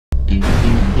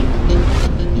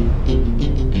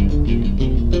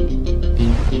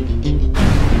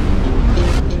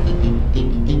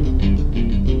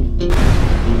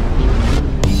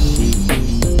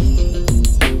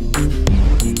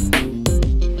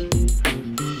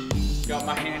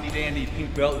dandy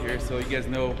pink belt here, so you guys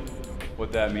know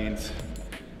what that means.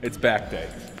 It's back day.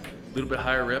 A little bit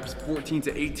higher reps, 14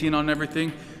 to 18 on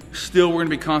everything. Still, we're gonna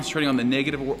be concentrating on the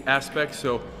negative aspect,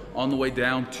 so on the way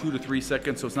down, 2 to 3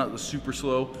 seconds, so it's not the super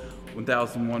slow,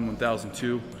 1001,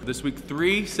 1002. This week,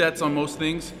 3 sets on most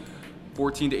things,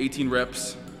 14 to 18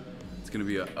 reps. It's gonna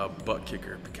be a butt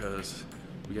kicker because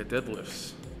we got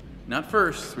deadlifts. Not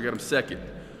first, we got them second.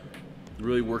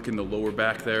 Really working the lower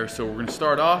back there. So we're gonna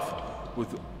start off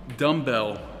with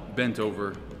dumbbell bent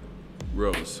over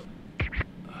rows.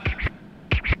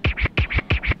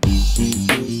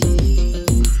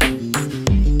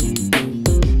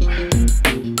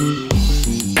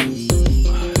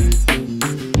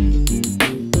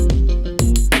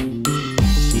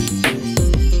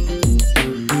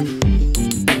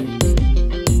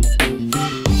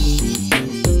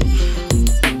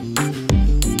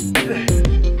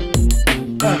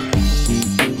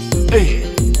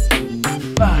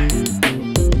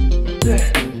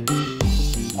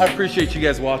 I appreciate you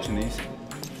guys watching these.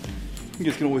 You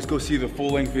guys can always go see the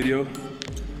full-length video.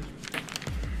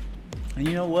 And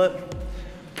you know what?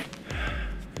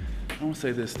 I want to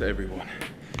say this to everyone.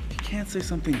 If you can't say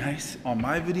something nice on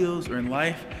my videos or in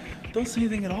life, don't say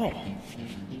anything at all.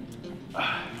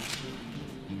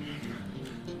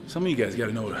 Some of you guys got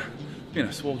to know what being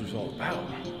a Swoldier's all about.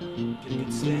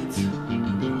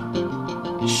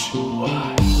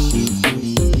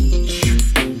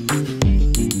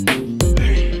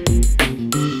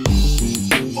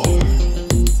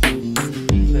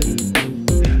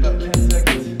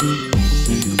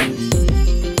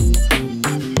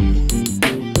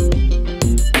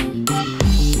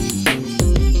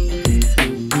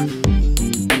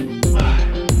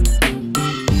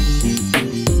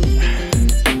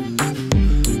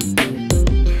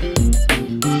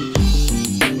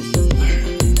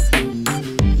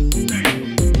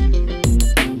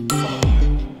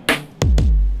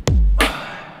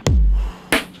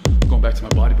 Back to my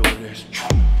bodybuilder days.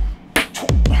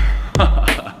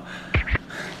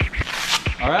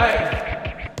 All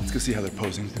right, let's go see how they're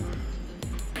posing.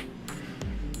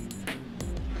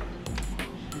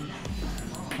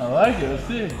 I like it, let's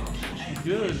see.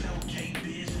 Good.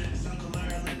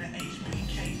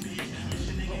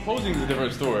 Posing is a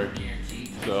different story,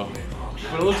 so,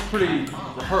 but it looks pretty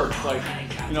rehearsed. Like,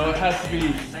 you know, it has to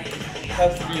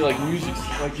be like music.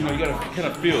 Like, you know, you gotta kind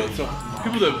of feel it. So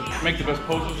people that make the best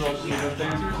poses are also the best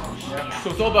dancers. Yeah. So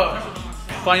it's all about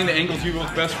finding the angles you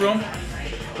look best from.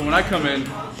 So when I come in,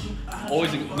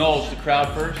 always acknowledge the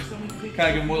crowd first. Kind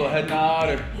of give them a little head nod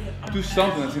or do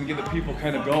something that's gonna get the people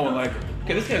kind of going. Like,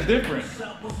 okay, this guy's different,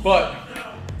 but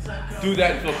do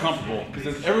that and feel comfortable,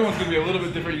 because everyone's gonna be a little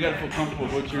bit different. You gotta feel comfortable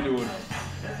with what you're doing.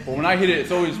 But when I hit it,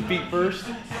 it's always feet first.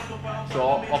 So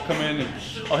I'll come in and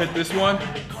I'll hit this one.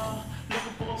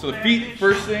 So the feet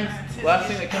first thing, last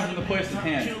thing that comes into place is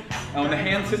hand. And when the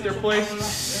hands hit their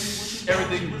place,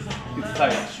 everything gets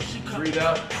tight. Breathe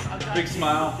out, big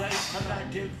smile.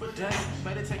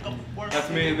 That's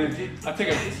me, and then I take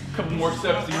a couple more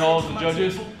steps to acknowledge the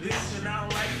judges.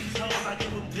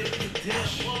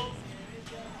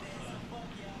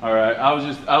 All right,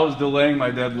 I was delaying my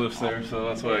deadlifts there, so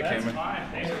that's why I came in.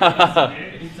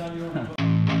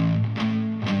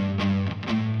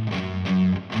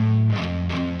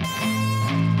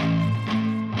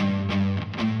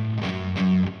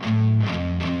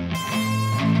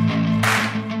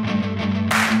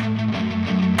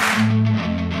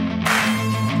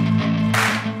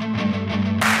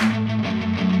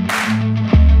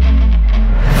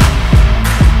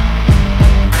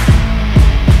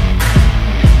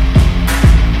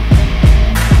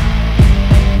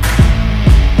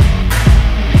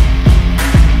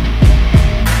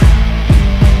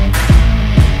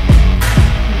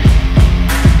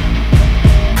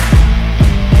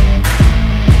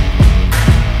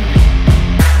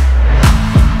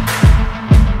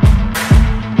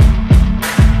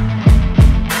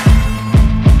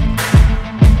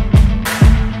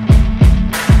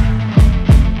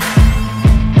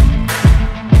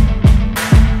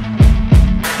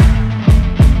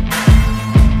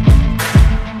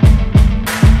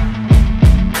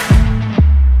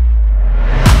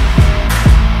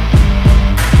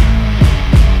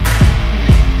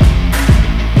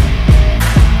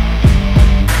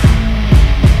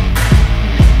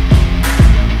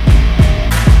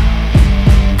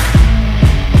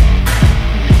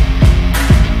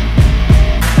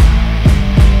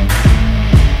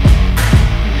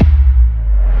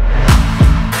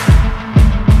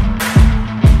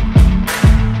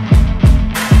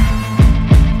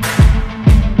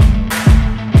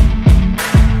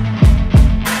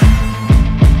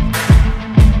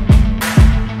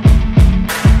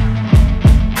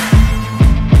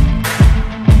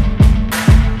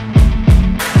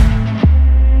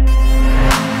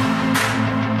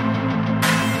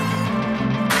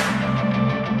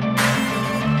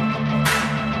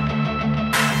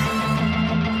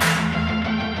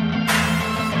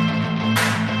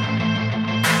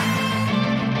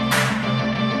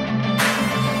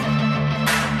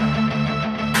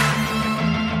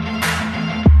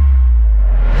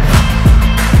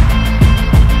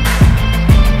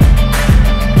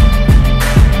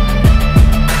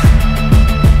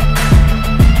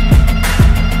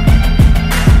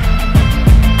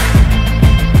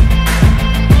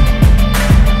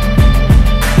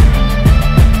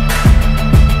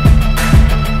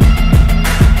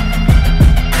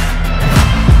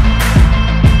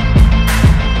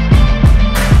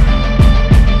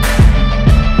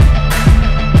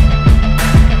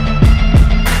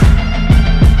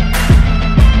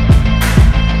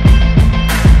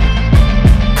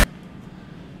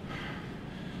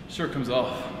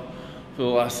 for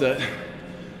the last set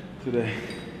today.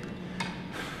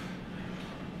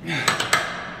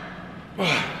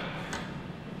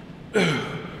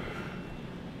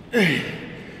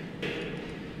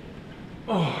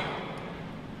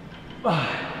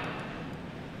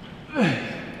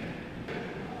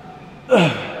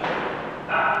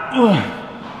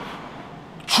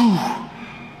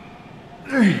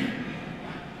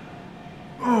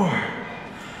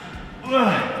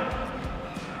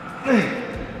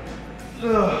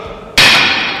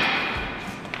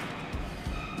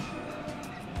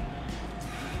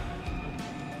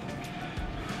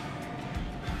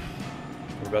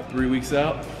 We're about 3 weeks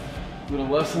out, a little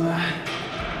less than that.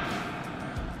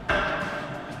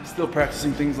 Still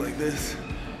practicing things like this,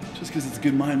 just because it's a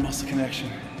good mind-muscle connection.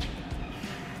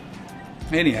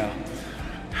 Anyhow,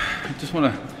 I just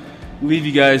want to leave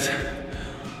you guys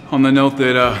on the note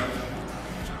that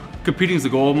competing is a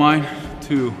goal of mine,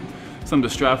 to something to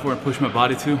strive for and push my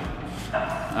body to.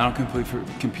 I don't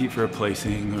compete for a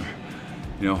placing or,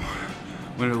 you know,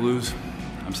 win or lose.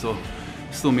 I'm still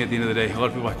me at the end of the day. A lot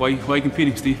of people are like, why are you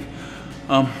competing, Steve?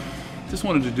 Just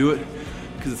wanted to do it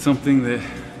because it's something that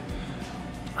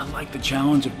I like, the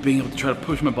challenge of being able to try to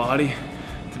push my body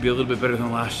to be a little bit better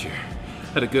than last year.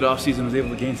 Had a good off season, was able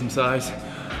to gain some size.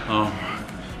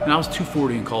 And I was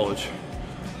 240 in college.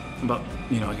 I'm about,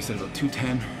 you know, like I said, about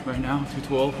 210 right now,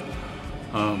 212.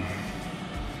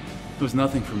 It was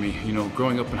nothing for me, you know,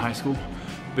 growing up in high school,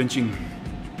 benching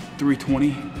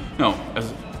 320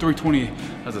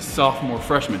 as a sophomore,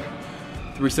 freshman,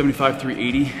 375,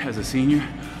 380 as a senior.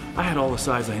 I had all the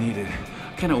size I needed.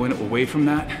 I kind of went away from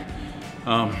that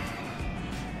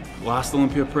last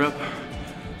Olympia prep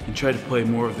and tried to play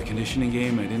more of the conditioning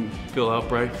game. I didn't feel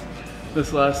out right.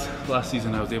 This last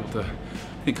season, I was able to,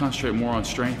 I think, concentrate more on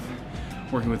strength,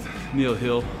 working with Neil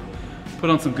Hill, put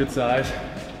on some good size.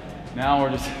 Now we're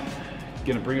just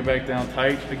gonna bring it back down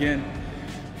tight again,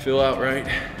 feel out right,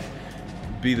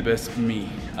 be the best me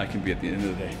I can be at the end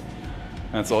of the day.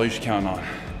 That's all you should count on.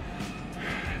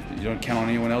 You don't count on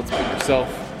anyone else but yourself,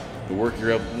 the work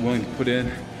you're willing to put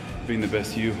in, being the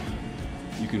best you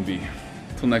can be.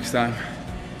 Until next time,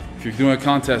 if you're doing a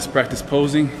contest, practice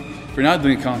posing. If you're not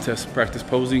doing a contest, practice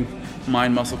posing,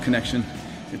 mind-muscle connection.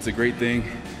 It's a great thing.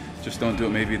 Just don't do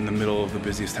it maybe in the middle of the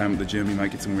busiest time at the gym. You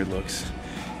might get some weird looks.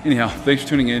 Anyhow, thanks for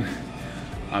tuning in.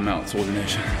 I'm out, Swoldier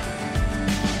Nation.